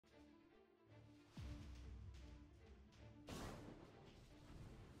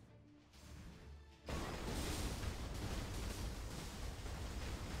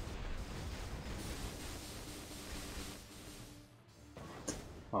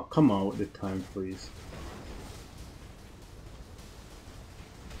Oh, come on with the time freeze.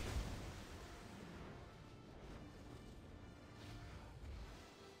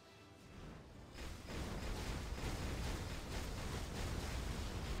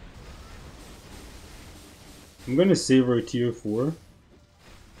 I'm gonna save our tier 4.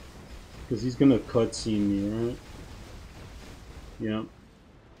 Because he's gonna cutscene me, right? Yep.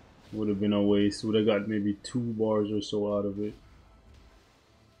 Would have been a waste. Would have got maybe 2 bars or so out of it.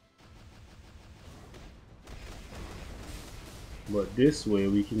 But this way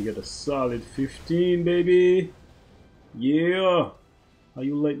we can get a solid 15, baby. Yeah. How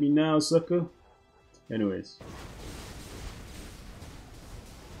you like me now, sucker? Anyways.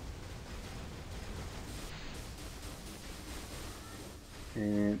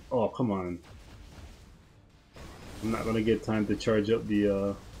 And oh, come on. I'm not gonna get time to charge up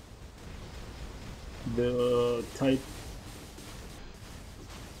the type.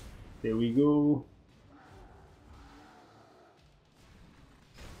 There we go.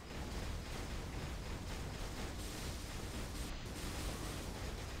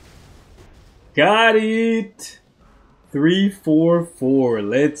 Got it. 344.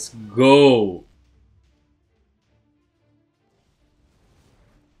 Let's go.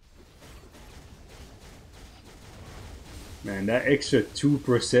 Man, that extra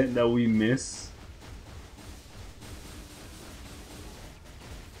 2% that we miss.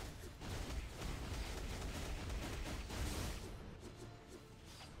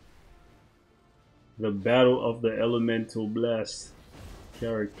 The battle of the elemental blast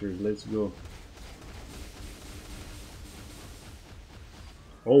characters. Let's go.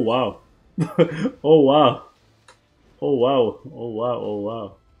 Oh wow. Oh wow. Oh wow. Oh wow. Oh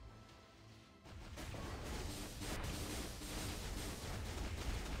wow.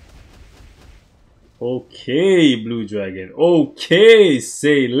 Okay, Blue Dragon. Okay,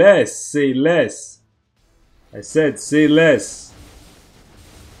 say less. Say less. I said say less.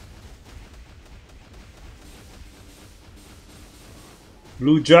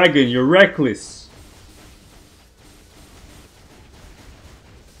 Blue Dragon, you're reckless.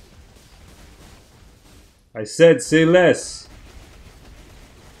 I said say less.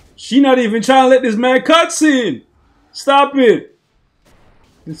 She not even trying to let this man cutscene. Stop it.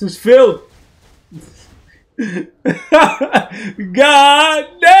 This is filth. God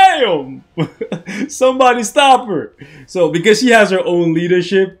damn. Somebody stop her. So because she has her own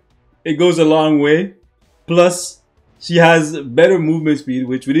leadership, it goes a long way. Plus, she has better movement speed,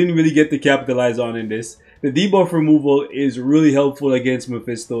 which we didn't really get to capitalize on in this. The debuff removal is really helpful against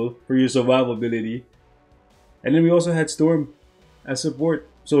Mephisto for your survivability. And then we also had Storm as support.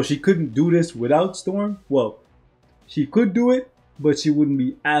 So she couldn't do this without Storm. Well, she could do it, but she wouldn't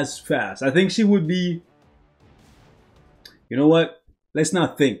be as fast. I think she would be... You know what? Let's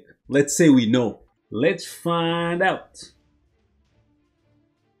not think. Let's say we know. Let's find out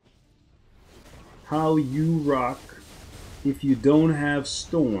how you rock if you don't have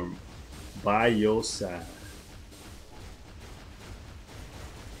Storm by your side.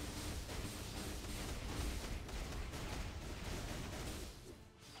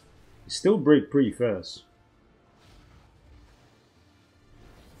 You still break pretty fast.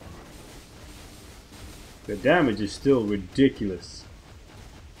 The damage is still ridiculous.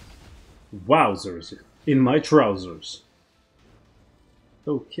 Wowzers. In my trousers.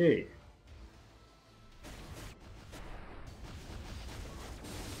 Okay.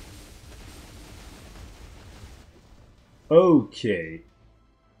 Okay.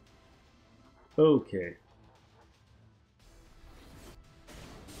 Okay.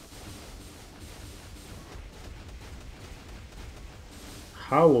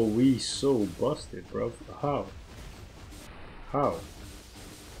 How are we so busted, bro? How? How?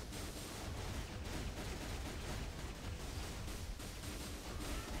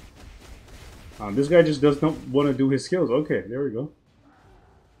 This guy just does not want to do his skills. Okay, there we go.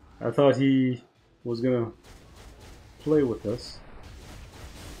 I thought he was gonna play with us.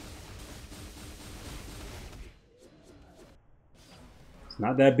 It's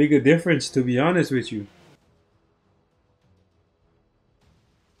not that big a difference, to be honest with you.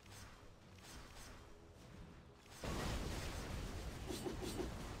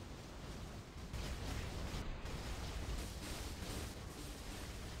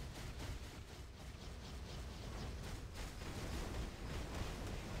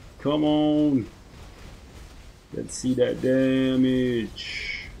 Come on. Let's see that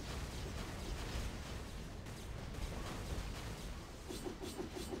damage.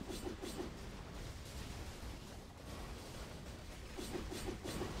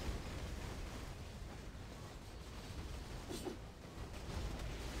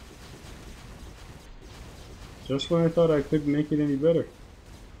 Just when I thought I couldn't make it any better,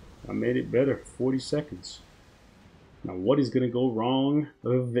 I made it better. 40 seconds. Now what is gonna go wrong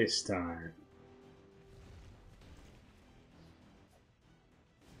this time?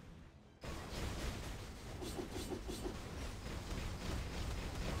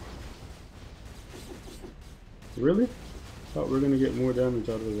 Really? Thought we were gonna get more damage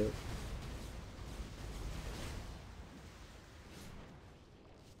out of that.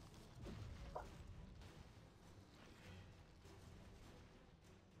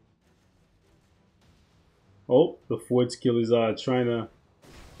 Oh, the fourth skill is trying to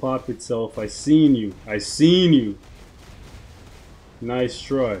pop itself. I seen you. I seen you. Nice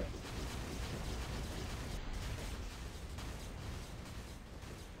try.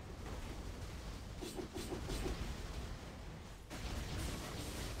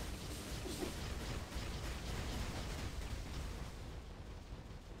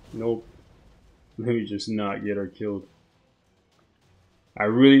 Nope. Let me just not get her killed. I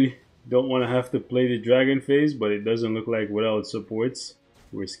really don't want to have to play the dragon phase, but it doesn't look like without supports,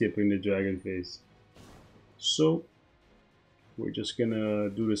 we're skipping the dragon phase. So, we're just gonna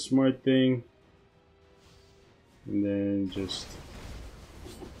do the smart thing. And then just...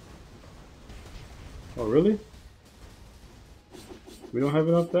 Oh, really? We don't have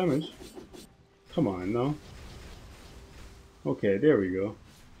enough damage? Come on, no. Okay, there we go.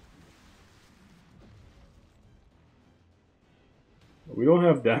 We don't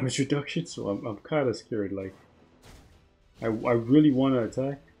have damage reduction, so I'm kind of scared. Like, I really want to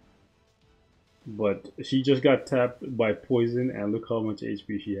attack, but she just got tapped by poison, and look how much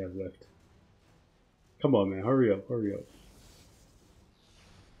HP she has left. Come on, man, hurry up, hurry up.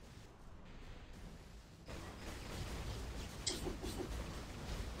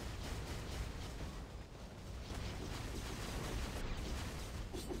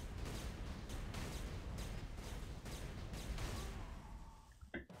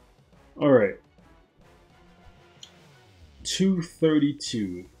 All right,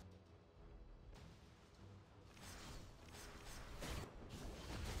 232.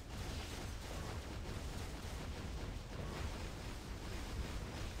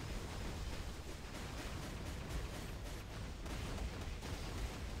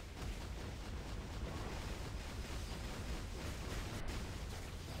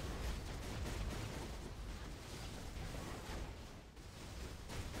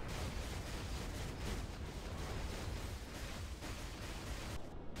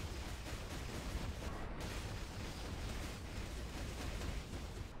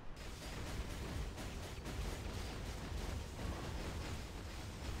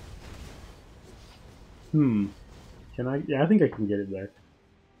 Can I? Yeah, I think I can get it back.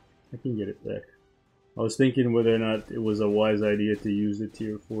 I can get it back. I was thinking whether or not it was a wise idea to use the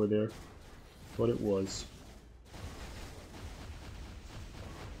tier 4 there, but it was.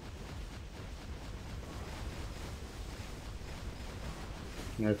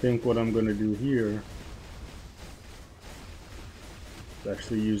 And I think what I'm gonna do here is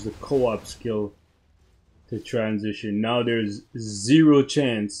actually use the co-op skill to transition. Now there's zero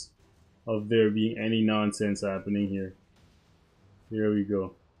chance of there being any nonsense happening here. There we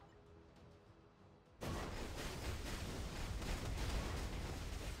go.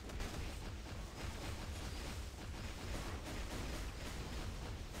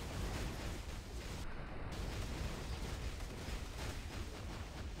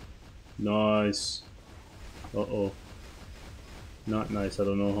 Nice. Uh-oh. Not nice. I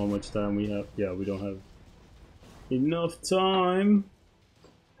don't know how much time we have. Yeah, we don't have enough time.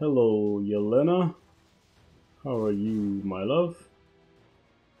 Hello, Yelena. How are you, my love?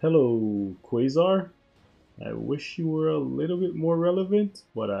 Hello, Quasar. I wish you were a little bit more relevant,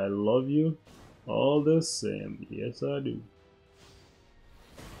 but I love you all the same. Yes, I do.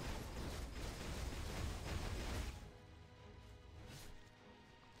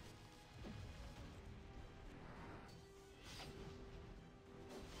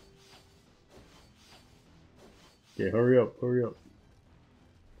 Okay, hurry up, hurry up.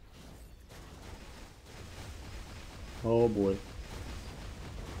 Oh boy.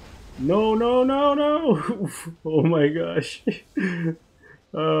 No, no, no, no! Oh my gosh.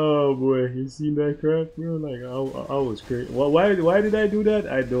 Oh boy, you seen that crap, bro? Like, I was crazy. Why did I do that?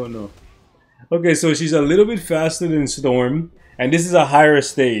 I don't know. Okay, so she's a little bit faster than Storm, and this is a higher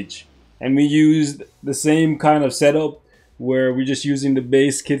stage. And we used the same kind of setup where we're just using the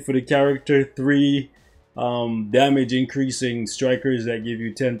base kit for the character, 3 damage increasing strikers that give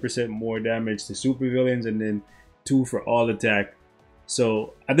you 10% more damage to supervillains, and then 2 for all attack.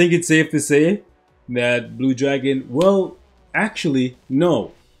 So I think it's safe to say that Blue Dragon, well, actually,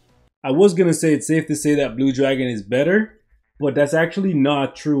 no. I was gonna say it's safe to say that Blue Dragon is better, but that's actually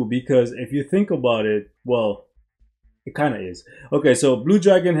not true because if you think about it, well, it kind of is. Okay, so Blue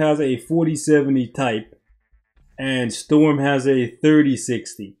Dragon has a 4070 type, and Storm has a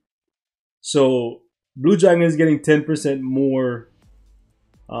 3060. So Blue Dragon is getting 10% more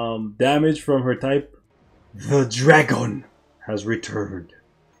damage from her type. The dragon has returned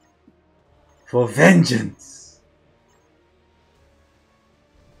for vengeance.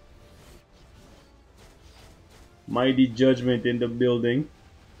 Mighty Judgment in the building.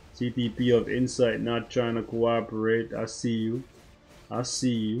 CTP of Insight not trying to cooperate. I see you. I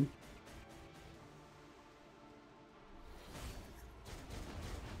see you.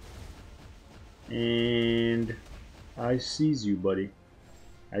 And I seize you, buddy.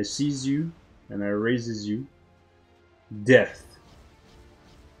 I seize you and I raises you. Death.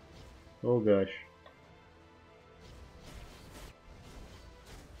 Oh gosh.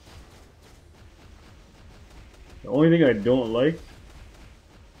 The only thing I don't like,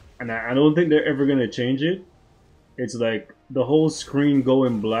 and I don't think they're ever gonna change it, it's like the whole screen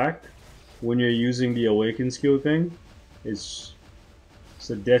going black when you're using the Awaken skill thing. It's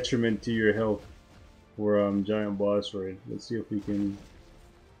a detriment to your health for giant boss raid. Let's see if we can.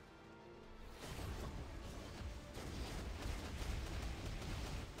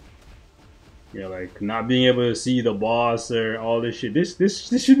 Yeah, like not being able to see the boss or all this shit.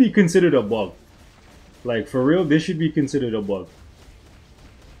 This should be considered a bug. Like for real, this should be considered a bug.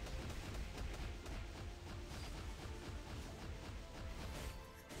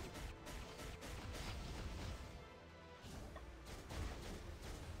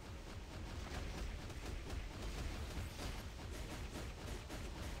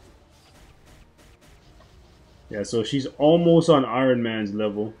 Yeah, so she's almost on Iron Man's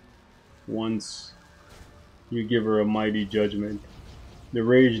level once you give her a Mighty Judgment. The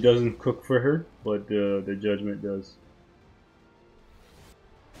Rage doesn't cook for her, but the Judgment does.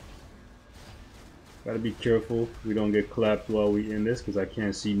 Gotta be careful we don't get clapped while we in this, because I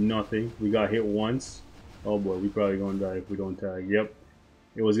can't see nothing. We got hit once. Oh boy, we probably gonna die if we don't tag. Yep.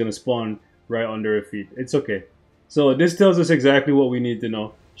 It was gonna spawn right under her feet. It's okay. So this tells us exactly what we need to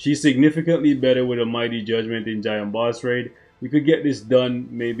know. She's significantly better with a Mighty Judgment in Giant Boss Raid. We could get this done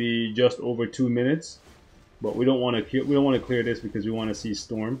maybe just over 2 minutes, but we don't want to clear this because we want to see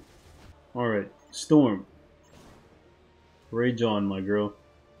Storm. All right, Storm. Rage on, my girl.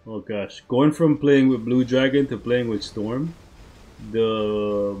 Oh gosh, going from playing with Blue Dragon to playing with Storm,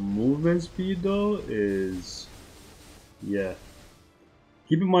 the movement speed though is, yeah.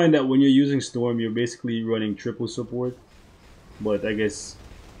 Keep in mind that when you're using Storm, you're basically running triple support, but I guess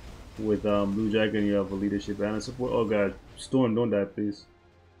with Blue Dragon you have a leadership and a support. Oh god, Storm, don't die please.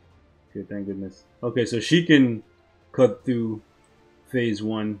 Okay, thank goodness. Okay, so she can cut through phase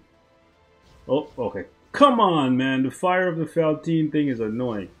 1. Oh, okay. Come on, man. The Fire of the Faltine thing is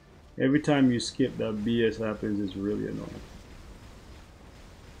annoying. Every time you skip, that BS happens. It's really annoying.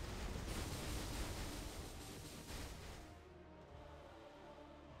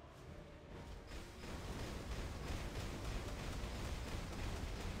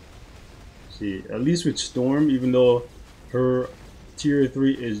 See, at least with Storm, even though her tier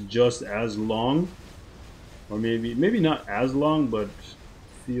 3 is just as long, or maybe not as long, but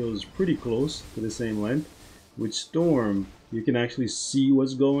feels pretty close to the same length. With Storm, you can actually see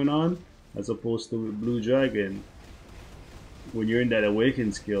what's going on, as opposed to with Blue Dragon. When you're in that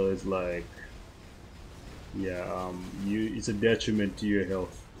Awaken skill, it's like, yeah, it's a detriment to your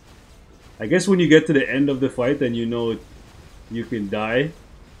health. I guess when you get to the end of the fight, then you know you can die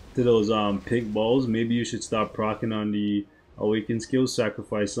to those pink balls. Maybe you should stop proccing on the Awaken skill,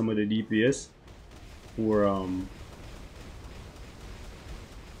 sacrifice some of the DPS for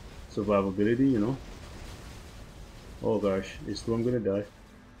survivability, you know. Oh gosh, is Storm gonna die?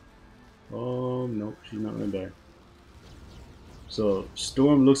 Nope, she's not gonna die. So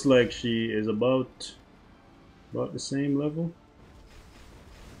Storm looks like she is about the same level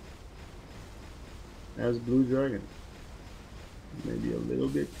as Blue Dragon. Maybe a little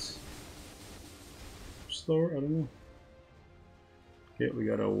bit slower, I don't know. Okay, we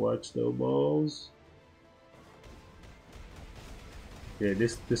gotta watch the balls. Okay,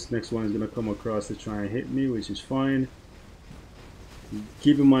 this next one is gonna come across to try and hit me, which is fine.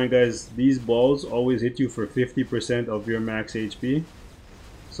 Keep in mind, guys, these balls always hit you for 50% of your max HP,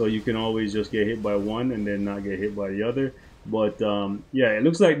 so you can always just get hit by one and then not get hit by the other. But yeah, it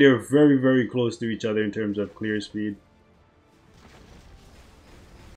looks like they're very close to each other in terms of clear speed.